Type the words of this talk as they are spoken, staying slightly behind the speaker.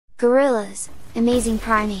Gorillas, amazing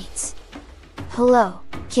primates. Hello,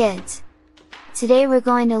 kids! Today we're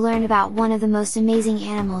going to learn about one of the most amazing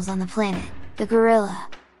animals on the planet, the gorilla.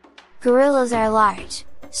 Gorillas are large,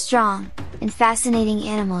 strong, and fascinating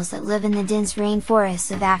animals that live in the dense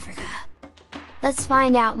rainforests of Africa. Let's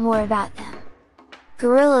find out more about them.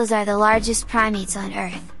 Gorillas are the largest primates on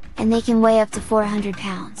Earth, and they can weigh up to 400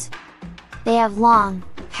 pounds. They have long,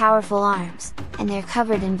 powerful arms, and they're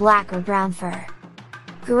covered in black or brown fur.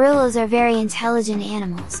 Gorillas are very intelligent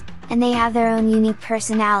animals, and they have their own unique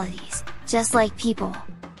personalities, just like people.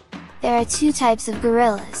 There are two types of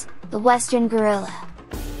gorillas, the Western gorilla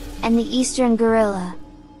and the Eastern gorilla.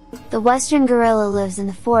 The Western gorilla lives in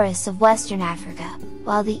the forests of Western Africa,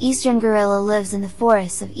 while the Eastern gorilla lives in the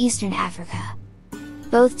forests of Eastern Africa.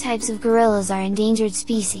 Both types of gorillas are endangered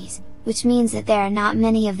species, which means that there are not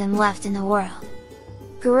many of them left in the world.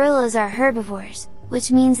 Gorillas are herbivores,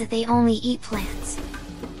 which means that they only eat plants.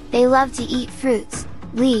 They love to eat fruits,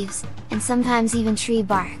 leaves, and sometimes even tree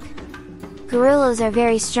bark. Gorillas are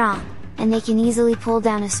very strong, and they can easily pull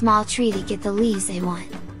down a small tree to get the leaves they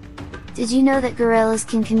want. Did you know that gorillas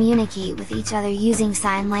can communicate with each other using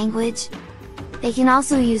sign language? They can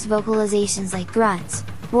also use vocalizations like grunts,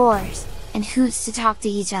 roars, and hoots to talk to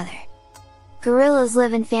each other. Gorillas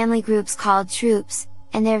live in family groups called troops,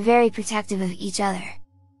 and they're very protective of each other.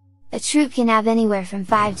 A troop can have anywhere from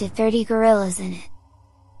 5 to 30 gorillas in it.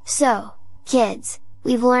 So, kids,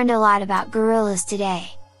 we've learned a lot about gorillas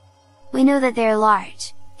today. We know that they're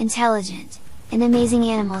large, intelligent, and amazing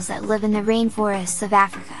animals that live in the rainforests of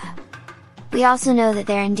Africa. We also know that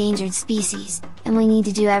they're endangered species, and we need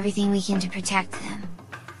to do everything we can to protect them.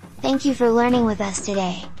 Thank you for learning with us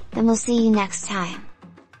today, and we'll see you next time!